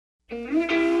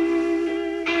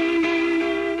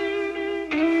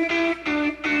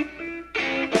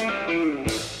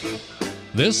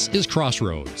This is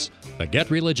Crossroads, the Get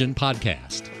Religion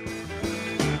podcast.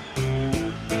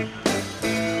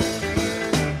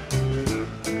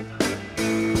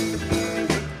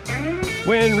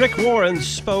 When Rick Warren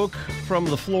spoke from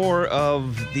the floor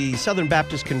of the Southern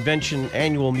Baptist Convention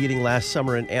annual meeting last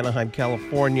summer in Anaheim,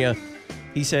 California,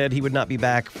 he said he would not be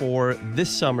back for this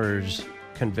summer's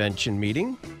convention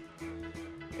meeting.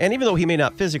 And even though he may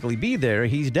not physically be there,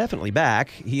 he's definitely back.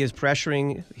 He is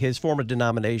pressuring his former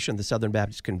denomination, the Southern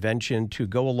Baptist Convention, to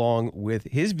go along with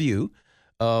his view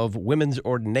of women's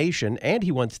ordination, and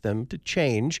he wants them to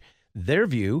change their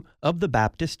view of the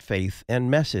Baptist faith and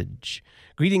message.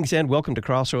 Greetings and welcome to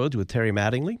Crossroads with Terry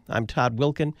Mattingly. I'm Todd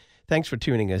Wilkin. Thanks for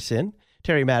tuning us in.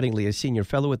 Terry Mattingly is Senior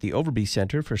Fellow at the Overby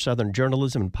Center for Southern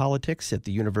Journalism and Politics at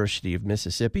the University of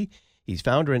Mississippi. He's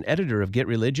founder and editor of Get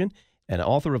Religion and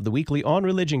author of the weekly On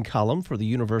Religion column for the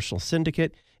Universal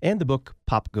Syndicate and the book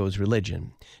Pop Goes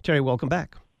Religion. Terry, welcome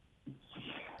back.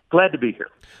 Glad to be here.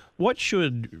 What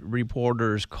should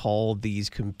reporters call these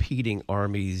competing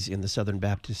armies in the Southern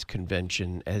Baptist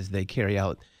Convention as they carry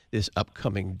out this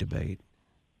upcoming debate?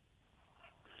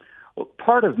 Well,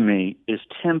 part of me is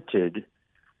tempted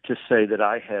to say that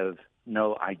I have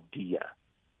no idea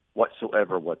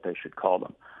whatsoever what they should call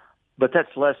them. But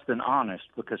that's less than honest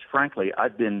because, frankly,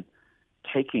 I've been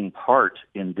taking part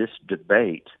in this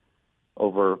debate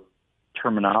over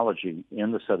terminology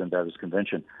in the Southern Baptist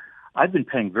Convention. I've been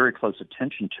paying very close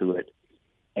attention to it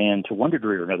and to one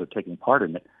degree or another taking part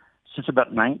in it since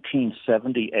about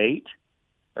 1978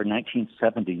 or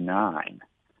 1979.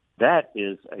 That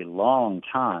is a long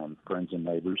time, friends and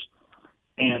neighbors.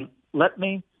 And let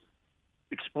me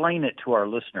explain it to our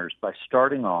listeners by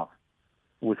starting off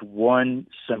with one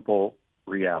simple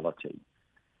reality.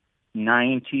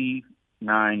 99%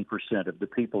 of the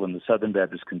people in the Southern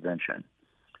Baptist Convention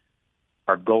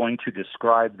are going to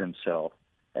describe themselves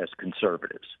as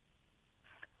conservatives.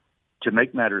 To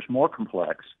make matters more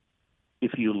complex,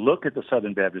 if you look at the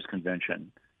Southern Baptist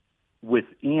Convention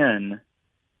within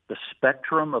the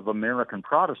spectrum of American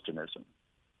Protestantism,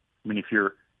 I mean, if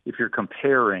you're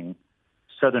comparing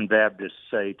Southern Baptists,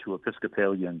 say, to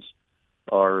Episcopalians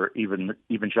or even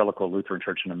Evangelical Lutheran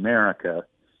Church in America,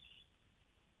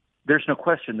 there's no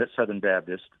question that Southern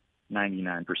Baptists,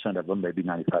 99% of them, maybe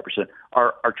 95%,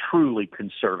 are truly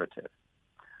conservative.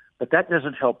 But that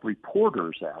doesn't help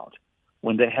reporters out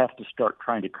when they have to start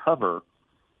trying to cover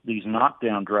these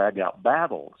knockdown, drag-out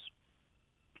battles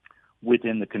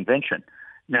within the convention.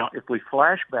 Now, if we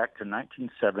flash back to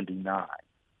 1979,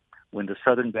 when the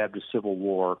Southern Baptist Civil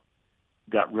War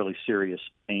got really serious,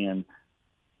 and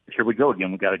here we go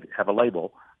again, we've got to have a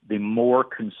label, the more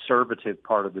conservative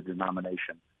part of the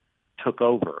denomination took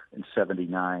over in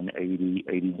 79, 80,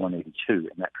 81, 82, in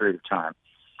that period of time.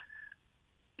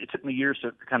 It took me years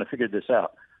to kind of figure this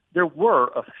out. There were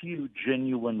a few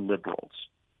genuine liberals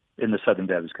in the Southern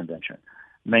Baptist Convention,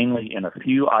 mainly in a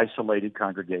few isolated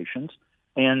congregations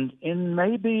and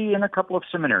maybe in a couple of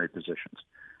seminary positions.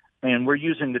 And we're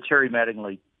using the Terry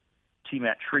Mattingly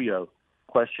TMAT trio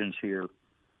questions here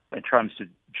and trying to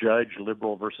judge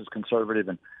liberal versus conservative.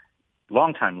 And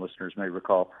longtime listeners may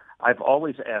recall, I've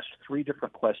always asked three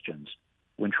different questions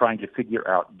when trying to figure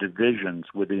out divisions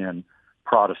within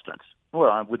Protestants,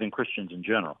 well, within Christians in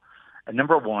general. And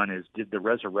number one is, did the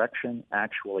resurrection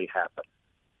actually happen?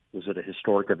 Was it a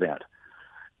historic event?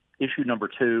 Issue number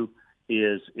two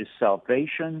is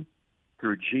salvation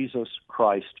through Jesus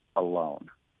Christ alone?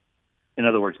 In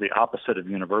other words, the opposite of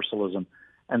universalism.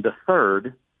 And the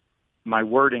third, my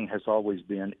wording has always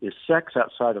been, is sex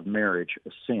outside of marriage a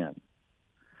sin?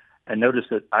 And notice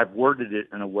that I've worded it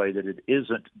in a way that it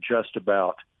isn't just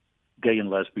about gay and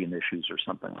lesbian issues or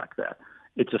something like that.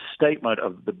 It's a statement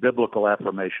of the biblical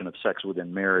affirmation of sex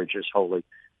within marriage as holy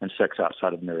and sex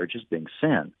outside of marriage as being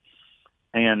sin.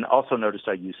 And also notice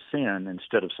I use sin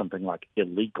instead of something like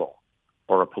illegal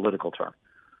or a political term.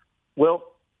 Well,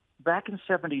 back in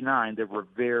 79, there were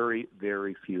very,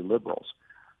 very few liberals.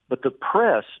 But the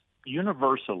press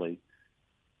universally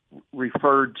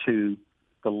referred to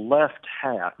the left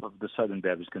half of the Southern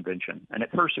Baptist Convention. And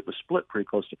at first it was split pretty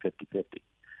close to 50-50.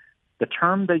 The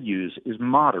term they use is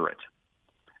moderate.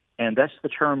 And that's the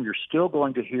term you're still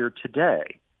going to hear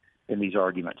today in these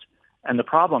arguments. And the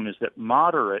problem is that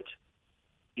moderate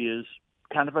is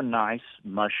kind of a nice,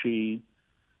 mushy,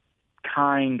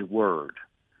 kind word.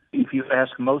 If you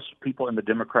ask most people in the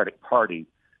Democratic Party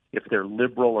if they're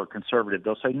liberal or conservative,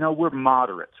 they'll say, no, we're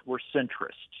moderates, we're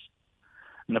centrists.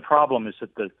 And the problem is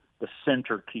that the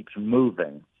center keeps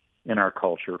moving in our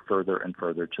culture further and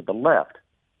further to the left.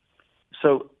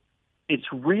 So it's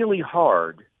really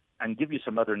hard, and give you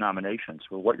some other nominations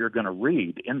for what you're going to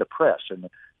read in the press in the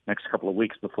next couple of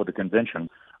weeks before the convention,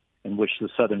 in which the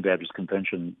Southern Baptist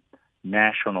Convention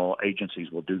national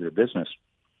agencies will do their business.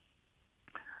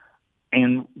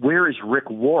 And where is Rick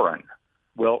Warren?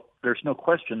 Well, there's no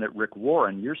question that Rick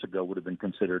Warren years ago would have been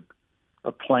considered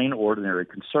a plain, ordinary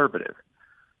conservative.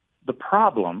 The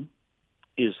problem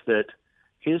is that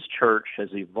his church has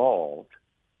evolved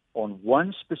on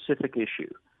one specific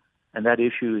issue, and that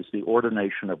issue is the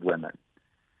ordination of women.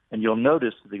 And you'll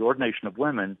notice that the ordination of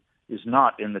women is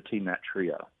not in the TMAT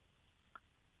trio.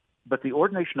 But the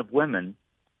ordination of women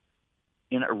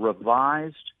in a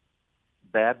revised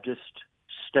Baptist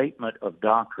statement of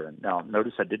doctrine. Now,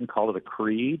 notice I didn't call it a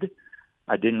creed.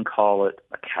 I didn't call it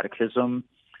a catechism.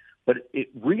 But it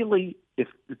really, if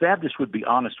the Baptists would be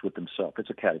honest with themselves, it's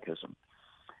a catechism.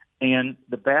 And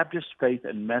the Baptist faith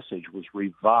and message was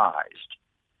revised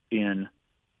in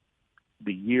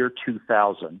the year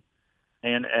 2000.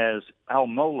 And as Al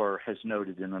Mohler has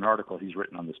noted in an article he's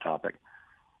written on this topic,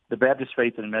 the Baptist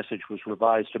faith and message was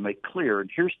revised to make clear, and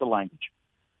here's the language: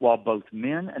 while both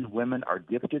men and women are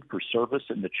gifted for service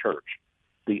in the church,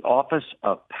 the office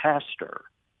of pastor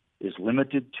is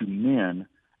limited to men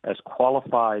as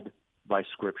qualified by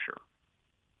Scripture.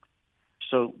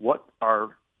 So what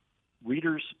our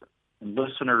readers and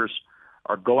listeners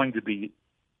are going to be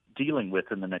dealing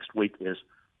with in the next week is,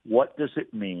 what does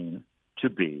it mean to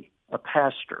be a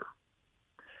pastor?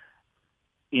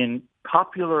 In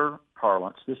popular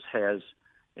parlance, this has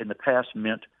in the past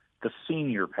meant the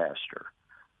senior pastor,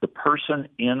 the person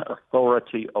in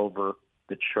authority over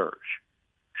the church,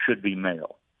 should be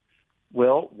male.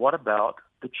 Well, what about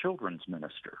the children's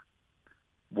minister?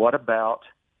 What about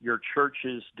your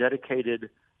church's dedicated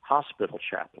hospital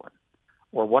chaplain?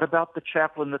 Or what about the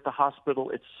chaplain that the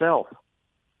hospital itself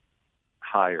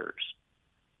hires?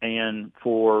 And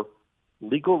for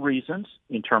legal reasons,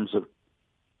 in terms of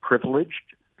privileged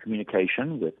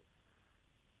communication with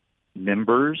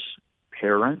members,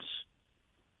 parents,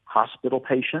 hospital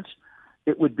patients,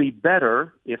 it would be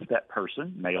better if that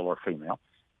person, male or female,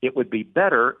 it would be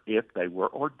better if they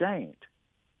were ordained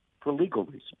for legal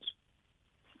reasons.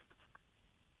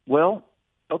 Well,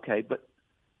 okay, but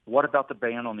what about the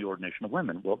ban on the ordination of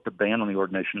women? Well, the ban on the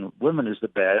ordination of women is the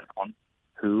ban on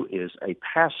who is a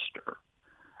pastor.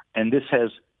 And this has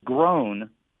grown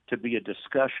to be a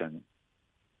discussion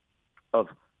of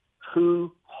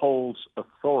who holds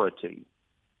authority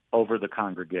over the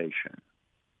congregation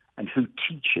and who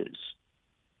teaches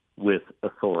with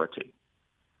authority.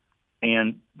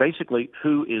 And basically,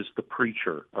 who is the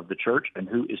preacher of the church and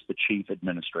who is the chief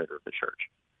administrator of the church.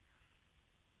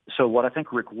 So what I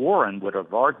think Rick Warren would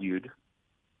have argued,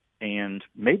 and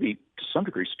maybe to some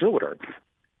degree still would argue,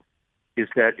 is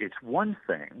that it's one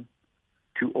thing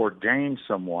to ordain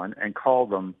someone and call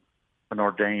them an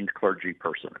ordained clergy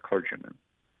person, a clergyman.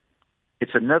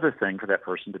 It's another thing for that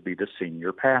person to be the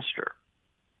senior pastor.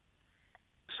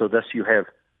 So thus you have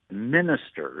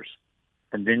ministers,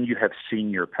 and then you have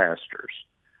senior pastors.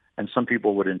 And some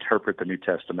people would interpret the New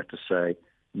Testament to say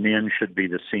men should be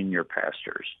the senior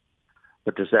pastors.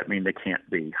 But does that mean they can't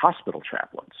be hospital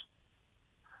chaplains?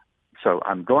 So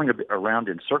I'm going around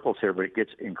in circles here, but it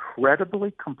gets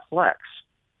incredibly complex.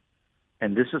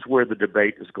 And this is where the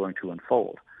debate is going to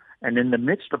unfold. And in the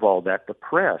midst of all that, the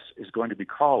press is going to be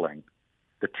calling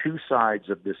the two sides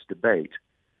of this debate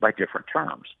by different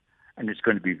terms. And it's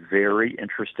going to be very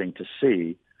interesting to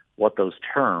see what those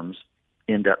terms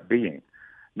end up being.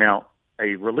 Now,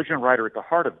 a religion writer at the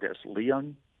heart of this,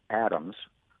 Liam Adams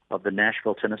of the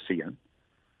Nashville Tennessean,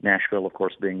 Nashville, of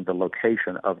course, being the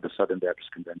location of the Southern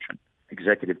Baptist Convention,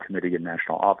 Executive Committee and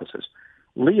national offices.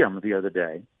 Liam, the other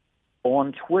day,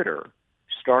 on Twitter,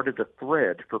 started a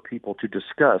thread for people to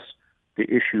discuss the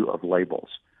issue of labels.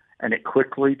 And it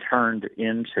quickly turned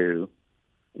into,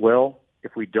 well,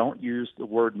 if we don't use the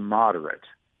word moderate,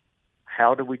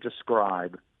 how do we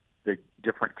describe the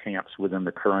different camps within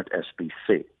the current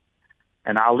SBC?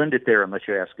 And I'll end it there and let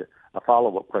you ask a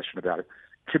follow-up question about it.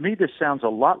 To me, this sounds a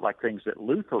lot like things that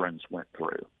Lutherans went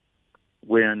through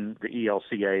when the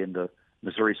ELCA and the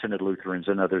Missouri Synod Lutherans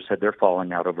and others had their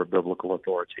falling out over biblical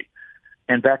authority.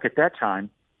 And back at that time,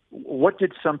 what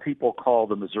did some people call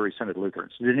the Missouri Synod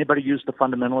Lutherans? Did anybody use the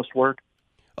fundamentalist word?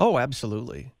 Oh,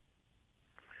 absolutely.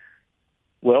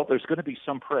 Well, there's going to be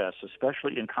some press,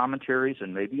 especially in commentaries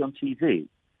and maybe on TV.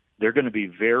 They're going to be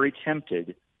very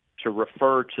tempted to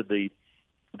refer to the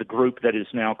group that is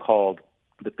now called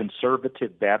the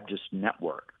Conservative Baptist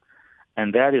Network.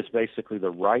 And that is basically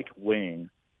the right wing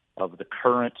of the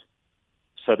current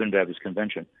Southern Baptist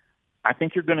Convention. I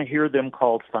think you're going to hear them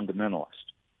called fundamentalist.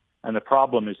 And the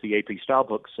problem is the AP style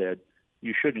book said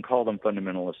you shouldn't call them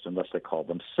fundamentalists unless they call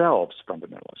themselves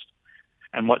fundamentalists.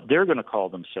 And what they're going to call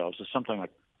themselves is something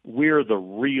like, we're the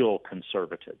real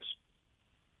conservatives.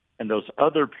 And those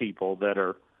other people that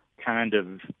are kind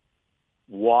of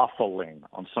waffling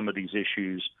on some of these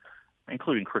issues,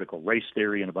 including critical race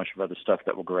theory and a bunch of other stuff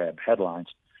that will grab headlines,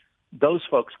 those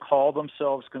folks call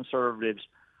themselves conservatives,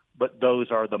 but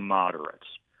those are the moderates.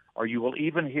 Or you will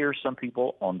even hear some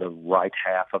people on the right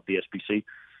half of the SBC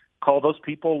call those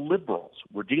people liberals.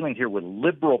 We're dealing here with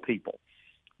liberal people.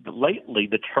 But lately,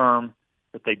 the term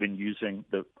that they've been using,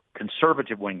 the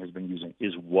conservative wing has been using,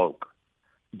 is woke,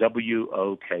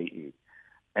 W-O-K-E.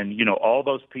 And, you know, all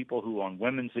those people who on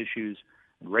women's issues,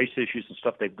 race issues and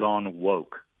stuff, they've gone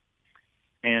woke.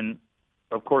 And,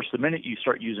 of course, the minute you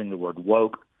start using the word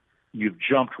woke, you've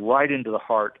jumped right into the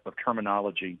heart of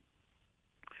terminology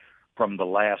from the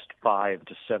last 5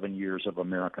 to 7 years of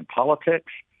American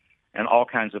politics, and all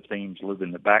kinds of themes live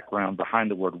in the background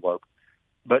behind the word woke.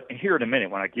 But here in a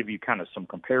minute, when I give you kind of some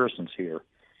comparisons here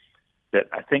that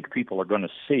I think people are going to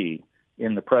see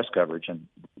in the press coverage, and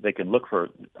they can look for,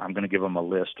 I'm going to give them a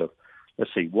list of,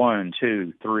 let's see, 1,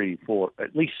 2, 3, 4,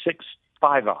 at least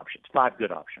 5 options, 5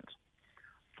 good options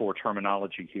for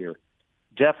terminology here.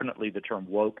 Definitely the term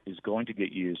woke is going to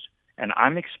get used, and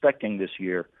I'm expecting this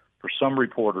year for some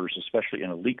reporters, especially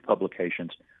in elite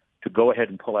publications, to go ahead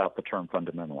and pull out the term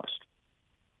fundamentalist.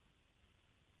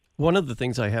 One of the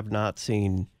things I have not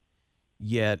seen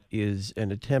yet is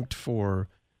an attempt for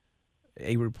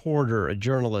a reporter, a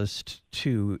journalist,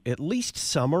 to at least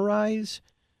summarize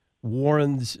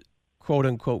Warren's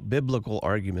quote-unquote biblical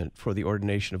argument for the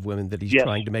ordination of women that he's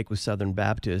trying to make with Southern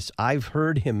Baptists. I've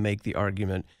heard him make the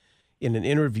argument in an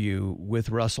interview with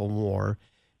Russell Moore.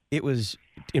 It was,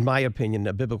 in my opinion,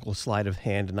 a biblical sleight of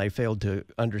hand, and I failed to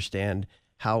understand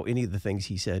how any of the things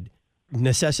he said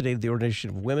necessitated the ordination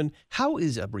of women. How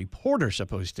is a reporter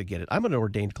supposed to get it? I'm an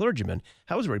ordained clergyman.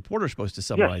 How is a reporter supposed to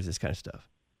summarize this kind of stuff?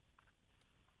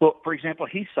 Well, for example,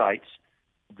 he cites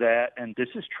that, and this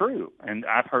is true, and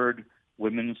I've heard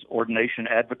women's ordination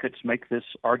advocates make this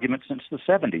argument since the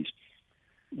 70s.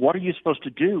 What are you supposed to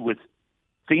do with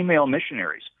female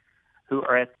missionaries who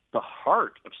are at the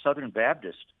heart of Southern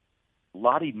Baptist,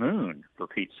 Lottie Moon, for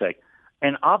Pete's sake?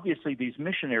 And obviously these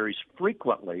missionaries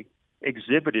frequently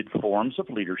exhibited forms of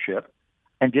leadership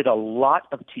and did a lot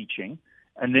of teaching.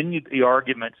 And then the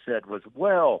argument said was,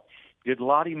 well, did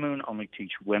Lottie Moon only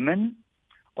teach women,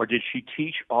 or did she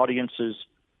teach audiences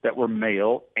that were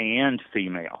male and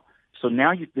female? So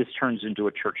now this turns into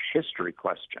a church history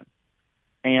question.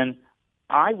 And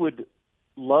I would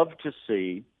love to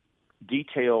see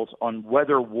details on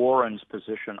whether Warren's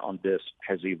position on this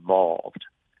has evolved.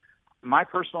 My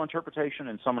personal interpretation,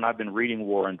 and someone I've been reading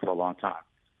Warren for a long time,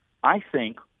 I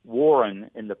think Warren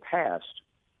in the past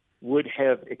would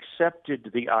have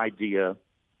accepted the idea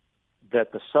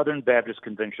that the Southern Baptist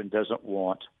Convention doesn't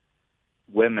want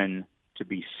women to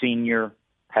be senior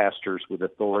pastors with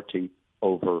authority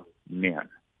over men.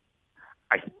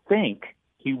 I think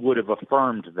he would have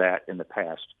affirmed that in the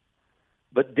past.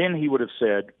 But then he would have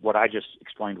said what I just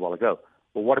explained a while ago.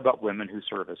 Well, what about women who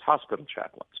serve as hospital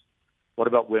chaplains? What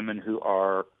about women who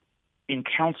are in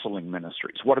counseling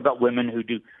ministries? What about women who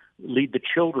lead the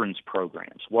children's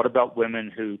programs? What about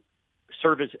women who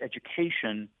serve as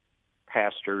education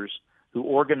pastors who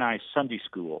organize Sunday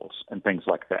schools and things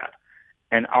like that,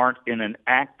 and aren't in an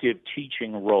active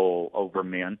teaching role over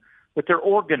men, but they're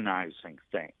organizing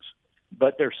things,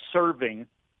 but they're serving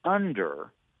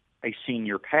under a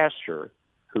senior pastor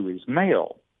who is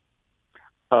male?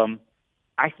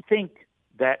 I think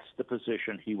that's the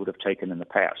position he would have taken in the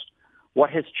past. What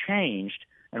has changed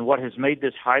and what has made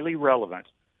this highly relevant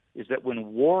is that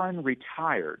when Warren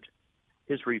retired,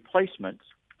 his replacement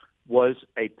was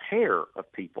a pair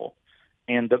of people,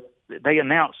 and they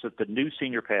announced that the new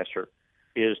senior pastor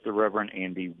is the Reverend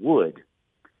Andy Wood.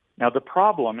 Now, the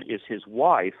problem is his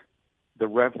wife, the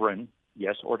Reverend,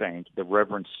 yes, ordained, the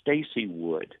Reverend Stacy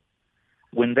Wood.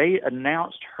 When they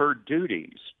announced her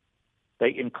duties,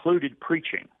 they included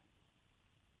preaching.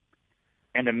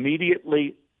 And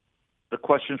immediately the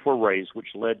questions were raised, which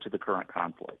led to the current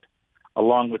conflict,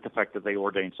 along with the fact that they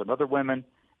ordained some other women,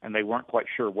 and they weren't quite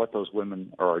sure what those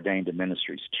women are ordained in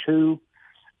ministries to,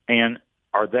 and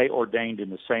are they ordained in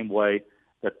the same way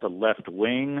that the left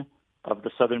wing of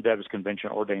the Southern Baptist Convention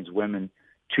ordains women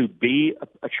to be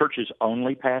a church's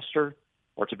only pastor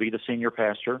or to be the senior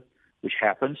pastor, which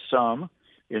happens some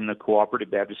in the Cooperative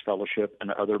Baptist Fellowship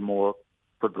and other more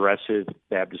progressive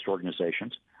Baptist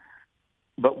organizations.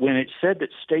 But when it said that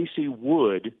Stacy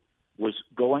Wood was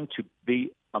going to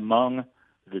be among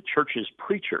the church's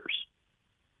preachers,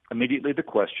 immediately the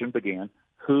question began,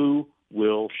 who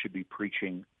will she be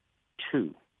preaching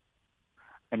to?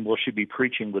 And will she be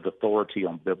preaching with authority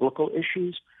on biblical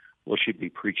issues? Will she be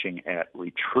preaching at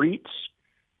retreats?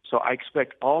 So I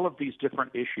expect all of these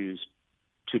different issues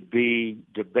to be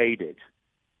debated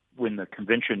when the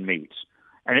convention meets.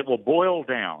 And it will boil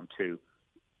down to,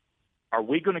 are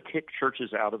we going to kick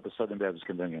churches out of the Southern Baptist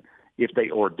Convention if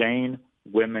they ordain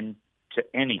women to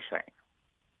anything,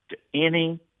 to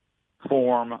any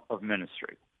form of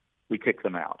ministry? We kick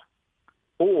them out.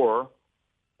 Or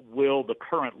will the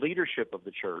current leadership of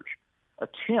the church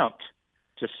attempt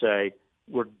to say,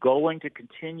 we're going to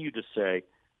continue to say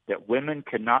that women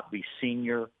cannot be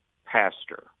senior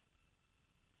pastor.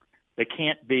 They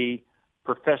can't be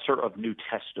professor of New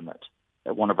Testament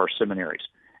at one of our seminaries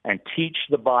and teach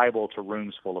the Bible to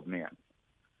rooms full of men.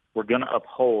 We're going to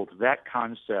uphold that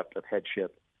concept of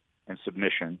headship and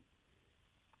submission.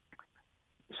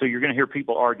 So you're going to hear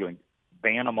people arguing,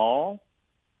 ban them all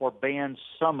or ban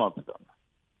some of them.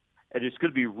 And it's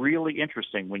going to be really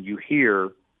interesting when you hear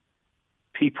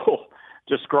people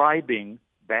describing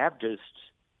Baptists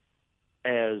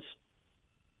as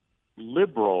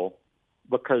liberal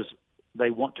because they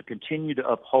want to continue to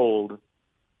uphold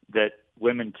that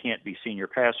women can't be senior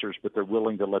pastors, but they're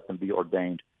willing to let them be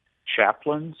ordained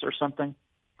chaplains or something.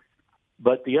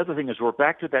 But the other thing is we're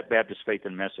back to that Baptist faith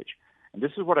and message. And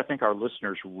this is what I think our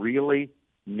listeners really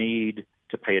need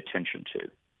to pay attention to.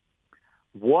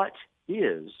 What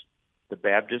is the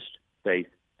Baptist Faith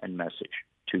and Message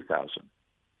 2000?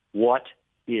 What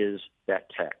is that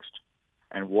text?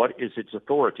 And what is its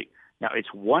authority? Now,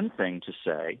 it's one thing to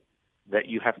say that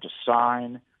you have to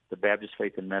sign the Baptist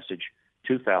Faith and Message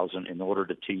 2000 in order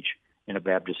to teach in a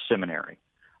Baptist seminary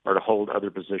or to hold other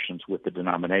positions with the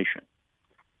denomination.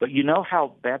 But you know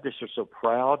how Baptists are so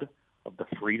proud of the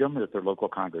freedom that their local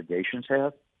congregations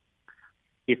have?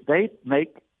 If they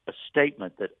make a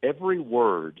statement that every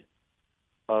word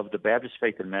of the Baptist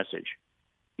Faith and Message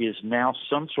is now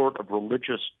some sort of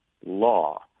religious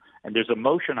law, and there's a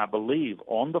motion, I believe,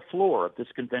 on the floor of this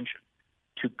convention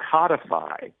to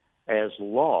codify as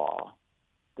law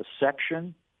the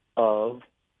section of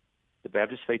the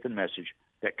Baptist Faith and Message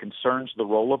that concerns the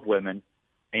role of women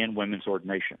and women's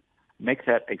ordination. Make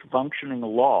that a functioning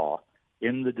law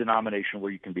in the denomination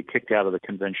where you can be kicked out of the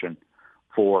convention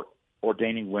for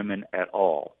ordaining women at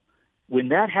all. When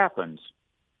that happens,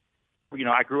 you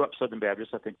know, I grew up Southern Baptist.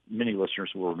 I think many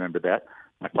listeners will remember that.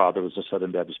 My father was a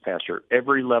Southern Baptist pastor.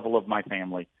 Every level of my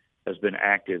family has been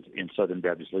active in Southern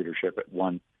Baptist leadership at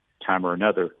one time or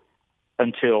another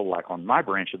until, like on my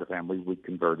branch of the family, we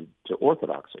converted to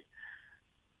Orthodoxy.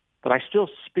 But I still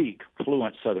speak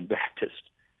fluent Southern Baptist.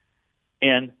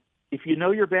 And if you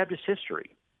know your Baptist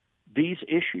history, these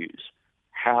issues,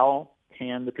 how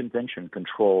can the convention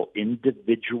control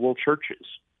individual churches?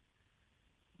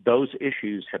 Those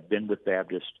issues have been with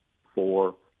Baptists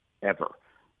forever.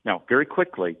 Now, very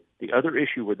quickly, the other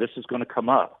issue where this is going to come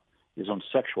up is on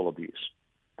sexual abuse.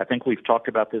 I think we've talked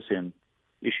about this in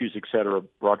Issues, Etc.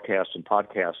 broadcasts and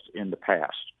podcasts in the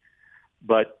past.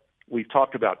 But we've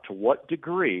talked about to what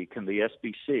degree can the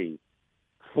SBC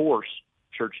force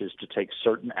churches to take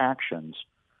certain actions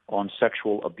on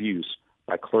sexual abuse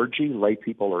by clergy, lay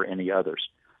people, or any others.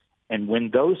 And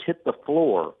when those hit the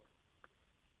floor,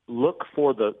 look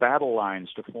for the battle lines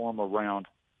to form around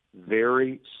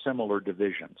very similar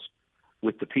divisions,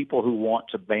 with the people who want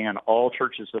to ban all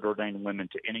churches that ordain women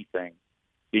to anything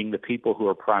being the people who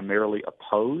are primarily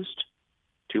opposed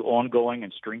to ongoing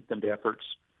and strengthened efforts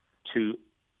to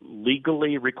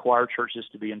legally require churches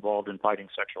to be involved in fighting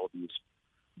sexual abuse,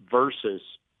 versus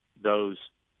those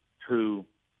who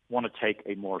want to take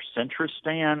a more centrist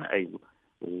stand, a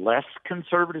less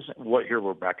conservative. Here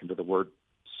we're back into the word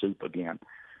soup again.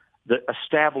 The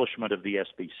establishment of the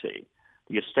SBC,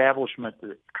 the establishment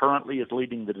that currently is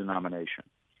leading the denomination,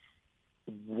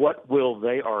 what will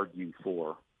they argue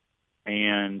for?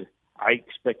 And I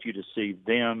expect you to see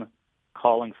them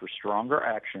calling for stronger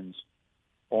actions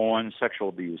on sexual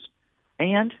abuse.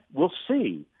 And we'll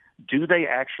see, do they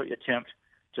actually attempt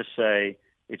to say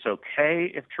it's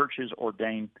okay if churches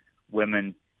ordain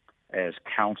women as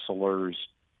counselors,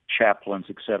 chaplains,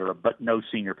 etc., but no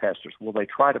senior pastors? Will they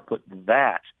try to put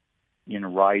that in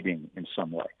writing in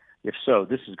some way? If so,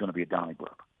 this is going to be a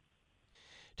Donnybrook.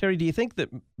 Terry, do you think that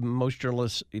most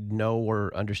journalists know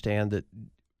or understand that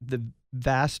the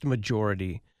vast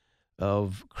majority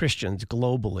of Christians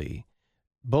globally,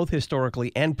 both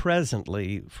historically and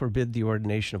presently, forbid the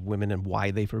ordination of women, and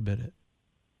why they forbid it?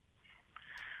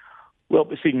 Well,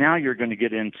 but see, now you're going to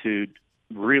get into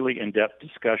really in-depth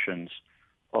discussions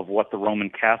of what the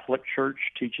Roman Catholic Church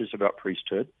teaches about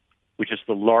priesthood, which is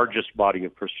the largest body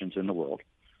of Christians in the world.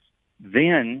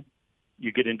 Then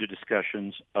you get into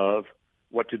discussions of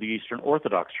what do the Eastern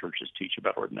Orthodox churches teach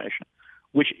about ordination,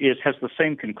 which has the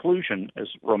same conclusion as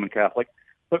Roman Catholic,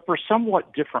 but for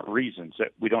somewhat different reasons that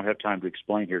we don't have time to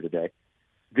explain here today.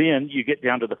 Then you get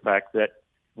down to the fact that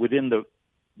within the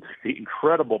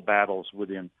incredible battles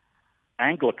within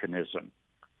Anglicanism,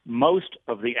 most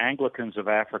of the Anglicans of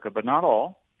Africa, but not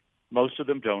all, most of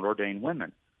them don't ordain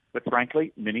women. But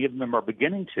frankly, many of them are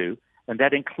beginning to, and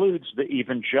that includes the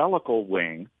evangelical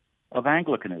wing of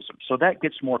Anglicanism. So that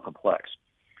gets more complex.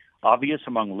 Obvious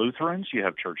among Lutherans, you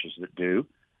have churches that do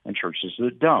and churches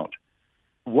that don't.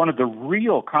 One of the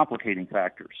real complicating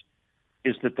factors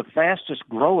is that the fastest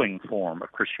growing form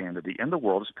of Christianity in the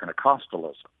world is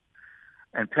Pentecostalism.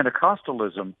 And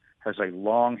Pentecostalism has a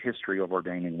long history of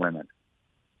ordaining women.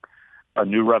 A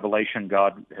new revelation,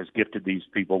 God has gifted these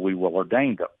people, we will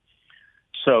ordain them.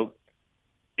 So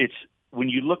it's when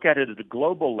you look at it at a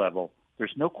global level,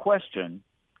 there's no question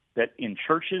that in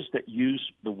churches that use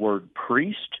the word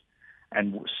priest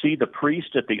and see the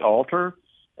priest at the altar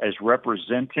as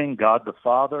representing God the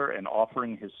Father and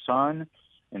offering his Son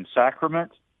in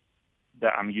sacrament,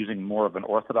 that I'm using more of an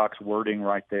Orthodox wording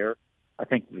right there. I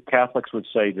think the Catholics would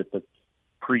say that the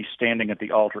priest standing at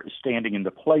the altar is standing in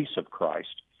the place of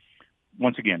Christ.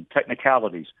 Once again,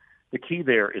 technicalities. The key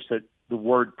there is that the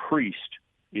word priest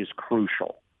is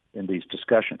crucial in these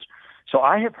discussions. So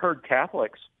I have heard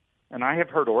Catholics and I have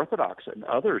heard Orthodox and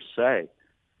others say,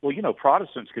 well,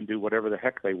 Protestants can do whatever the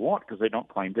heck they want because they don't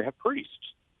claim to have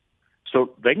priests.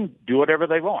 So they can do whatever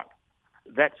they want.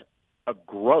 That's a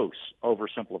gross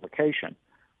oversimplification.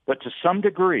 But to some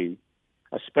degree,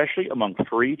 especially among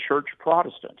free church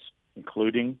Protestants,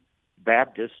 including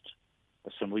Baptists,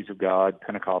 Assemblies of God,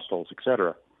 Pentecostals,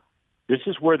 etc., this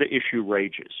is where the issue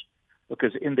rages.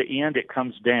 Because in the end, it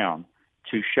comes down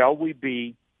to, shall we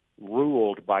be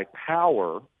ruled by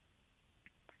power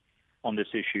on this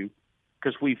issue?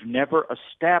 Because we've never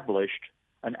established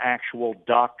an actual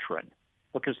doctrine.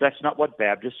 Because that's not what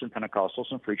Baptists and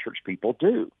Pentecostals and free church people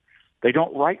do. They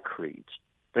don't write creeds.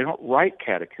 They don't write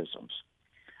catechisms.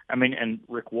 I mean, and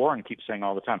Rick Warren keeps saying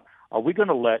all the time, are we going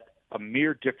to let a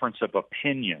mere difference of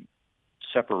opinion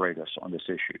separate us on this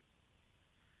issue?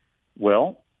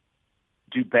 Well,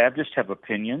 do Baptists have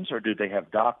opinions or do they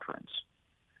have doctrines?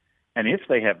 And if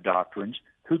they have doctrines,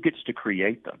 who gets to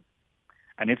create them?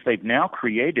 And if they've now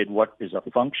created what is a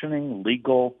functioning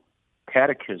legal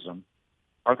catechism,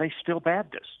 are they still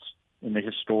Baptists in the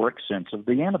historic sense of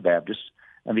the Anabaptists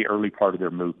and the early part of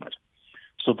their movement?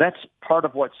 So that's part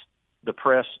of what's the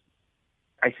press.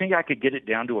 I think I could get it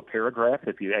down to a paragraph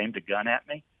if you aimed a gun at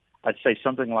me. I'd say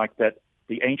something like that.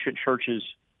 The ancient churches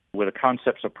with the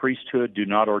concepts of priesthood do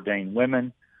not ordain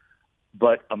women,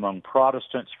 but among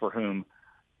Protestants for whom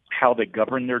how they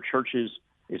govern their churches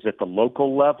is at the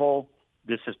local level,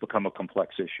 this has become a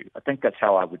complex issue. I think that's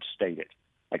how I would state it.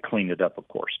 I cleaned it up, of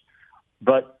course.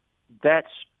 But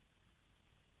that's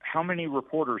how many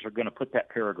reporters are going to put that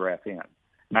paragraph in.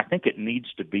 And I think it needs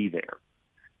to be there.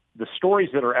 The stories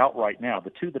that are out right now,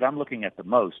 the two that I'm looking at the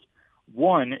most,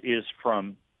 one is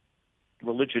from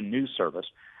Religion News Service,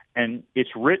 and it's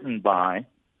written by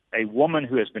a woman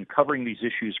who has been covering these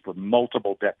issues for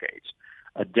multiple decades,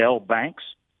 Adele Banks,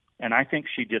 and I think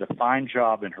she did a fine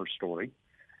job in her story,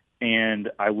 and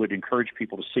I would encourage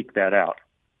people to seek that out.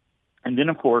 And then,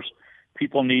 of course,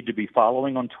 people need to be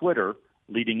following on Twitter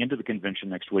leading into the convention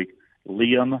next week,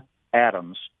 Liam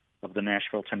Adams of the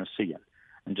Nashville Tennessean,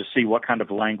 and to see what kind of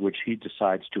language he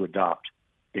decides to adopt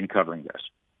in covering this.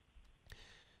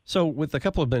 So with a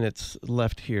couple of minutes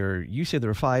left here, you say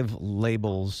there are 5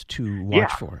 labels to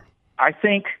watch for. I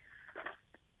think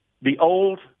the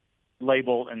old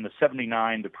label in the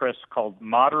 79, the press called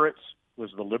moderates was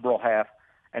the liberal half,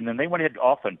 and then they went ahead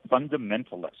often,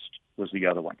 fundamentalist was the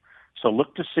other one. So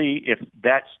look to see if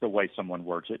that's the way someone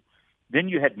words it. Then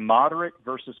you had moderate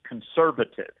versus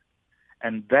conservative,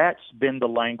 and that's been the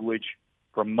language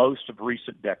for most of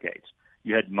recent decades.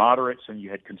 You had moderates and you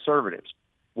had conservatives.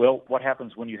 Well, what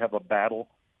happens when you have a battle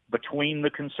between the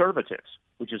conservatives,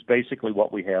 which is basically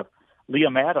what we have?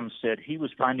 Liam Adams said he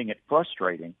was finding it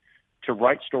frustrating to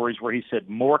write stories where he said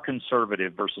more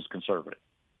conservative versus conservative.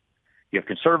 You have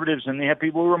conservatives and you have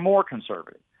people who are more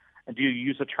conservative. And do you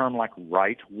use a term like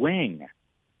right wing?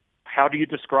 How do you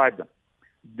describe them?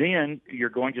 Then you're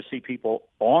going to see people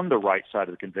on the right side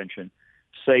of the convention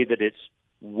say that it's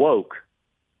woke,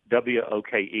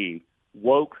 W-O-K-E,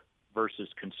 woke versus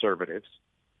conservatives.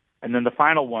 And then the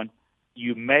final one,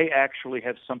 you may actually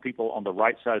have some people on the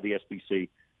right side of the SBC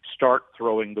start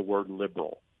throwing the word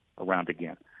liberal around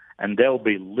again. And they'll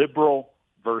be liberal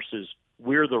versus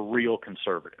we're the real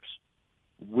conservatives.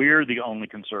 We're the only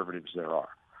conservatives there are.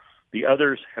 The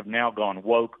others have now gone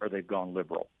woke or they've gone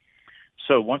liberal.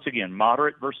 So once again,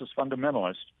 moderate versus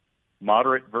fundamentalist,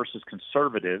 moderate versus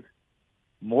conservative,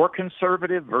 more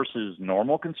conservative versus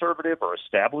normal conservative or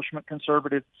establishment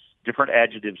conservative, different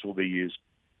adjectives will be used.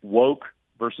 Woke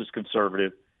versus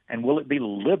conservative, and will it be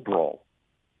liberal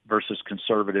versus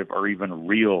conservative or even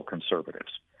real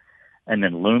conservatives? And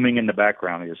then looming in the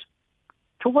background is,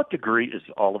 to what degree is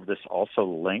all of this also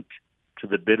linked to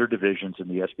the bitter divisions in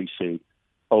the SBC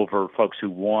over folks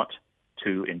who want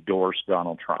to endorse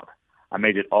Donald Trump? I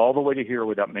made it all the way to here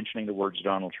without mentioning the words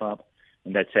Donald Trump,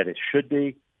 and that said it should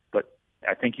be, but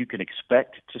I think you can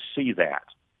expect to see that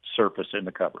surface in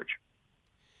the coverage.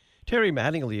 Terry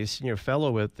Mattingly is Senior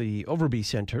Fellow at the Overby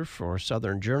Center for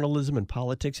Southern Journalism and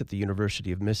Politics at the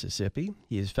University of Mississippi.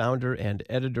 He is founder and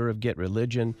editor of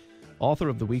GetReligion, author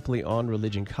of the weekly On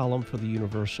Religion column for the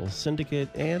Universal Syndicate,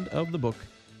 and of the book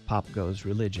Pop Goes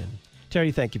Religion.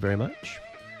 Terry, thank you very much.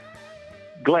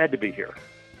 Glad to be here.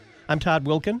 I'm Todd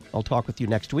Wilkin. I'll talk with you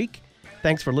next week.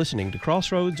 Thanks for listening to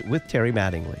Crossroads with Terry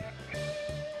Mattingly.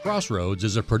 Crossroads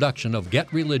is a production of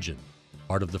GetReligion,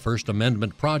 part of the First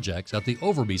Amendment projects at the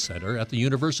Overby Center at the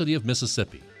University of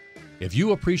Mississippi. If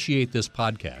you appreciate this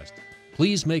podcast,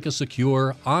 please make a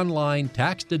secure, online,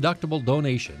 tax-deductible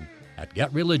donation at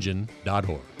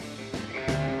GetReligion.org.